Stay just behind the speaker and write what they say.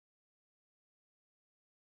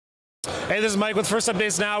Hey, this is Mike with First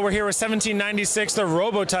Updates Now. We're here with 1796, the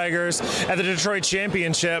RoboTigers, at the Detroit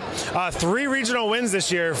Championship. 3 regional wins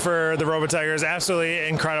this year for the RoboTigers. Absolutely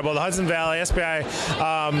incredible. The Hudson Valley, SPI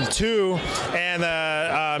 2, and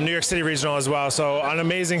the New York City Regional as well. So an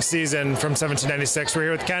amazing season from 1796. We're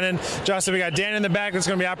here with Kenan. Justin, we got Dan in the back that's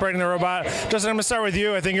going to be operating the robot. Justin, I'm going to start with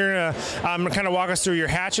you. I think you're going to kind of walk us through your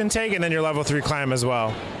hatch intake and then your level 3 climb as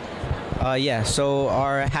well. Yeah, so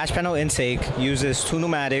our hatch panel intake uses 2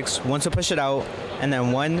 pneumatics, one to push it out, and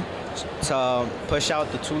then one to push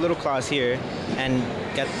out the 2 little claws here and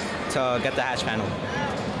get the hatch panel.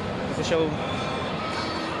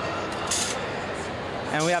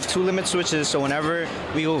 And we have 2 limit switches, so whenever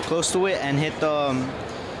we go close to it and hit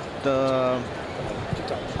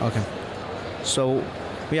okay. So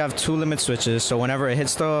we have 2 limit switches, so whenever it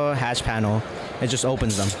hits the hatch panel, it just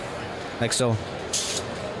opens them, like so.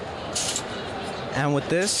 And with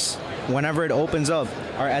this, whenever it opens up,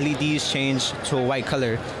 our LEDs change to a white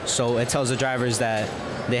color, so it tells the drivers that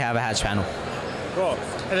they have a hatch panel. Cool.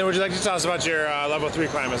 And then would you like to tell us about your level 3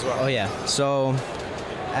 climb as well? Oh yeah, so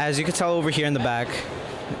as you can tell over here in the back,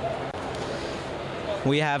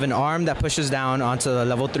 we have an arm that pushes down onto the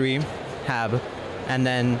level 3 hab, and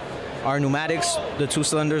then our pneumatics, the 2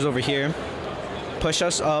 cylinders over here, push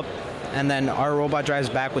us up, and then our robot drives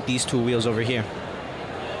back with these 2 wheels over here.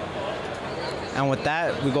 And with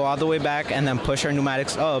that, we go all the way back and then push our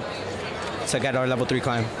pneumatics up to get our level 3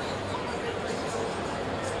 climb.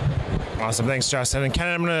 Awesome, thanks, Justin. And Ken,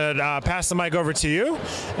 I'm going to pass the mic over to you,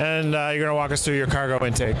 and you're going to walk us through your cargo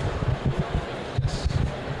intake.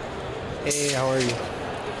 Hey, how are you?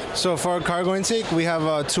 So for our cargo intake, we have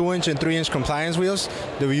 2-inch and 3-inch compliance wheels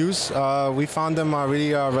that we use. We found them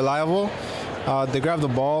really reliable. They grab the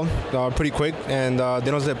ball pretty quick, and they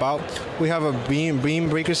don't slip out. We have a beam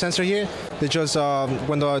breaker sensor here that just,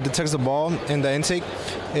 when it detects the ball in the intake,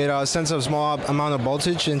 it sends a small amount of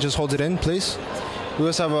voltage and just holds it in place. We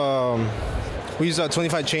also have we use a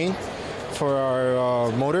 25 chain for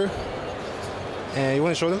our motor. And you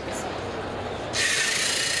want to show them?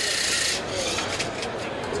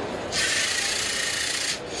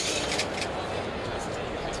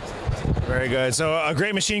 Very good. So a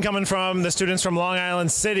great machine coming from the students from Long Island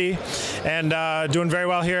City, and doing very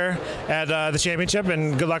well here at the championship,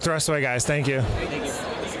 and good luck the rest of the way, guys. Thank you. Thank you.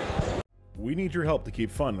 We need your help to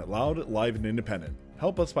keep fun loud, live, and independent.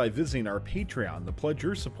 Help us by visiting our Patreon to pledge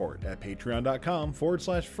your support at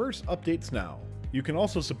patreon.com/firstupdatesnow. You can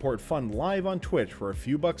also support Fun live on Twitch for a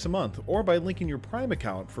few bucks a month, or by linking your Prime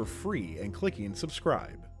account for free and clicking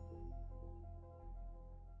subscribe.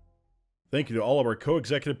 Thank you to all of our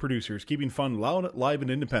co-executive producers keeping fun loud, live, and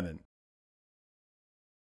independent.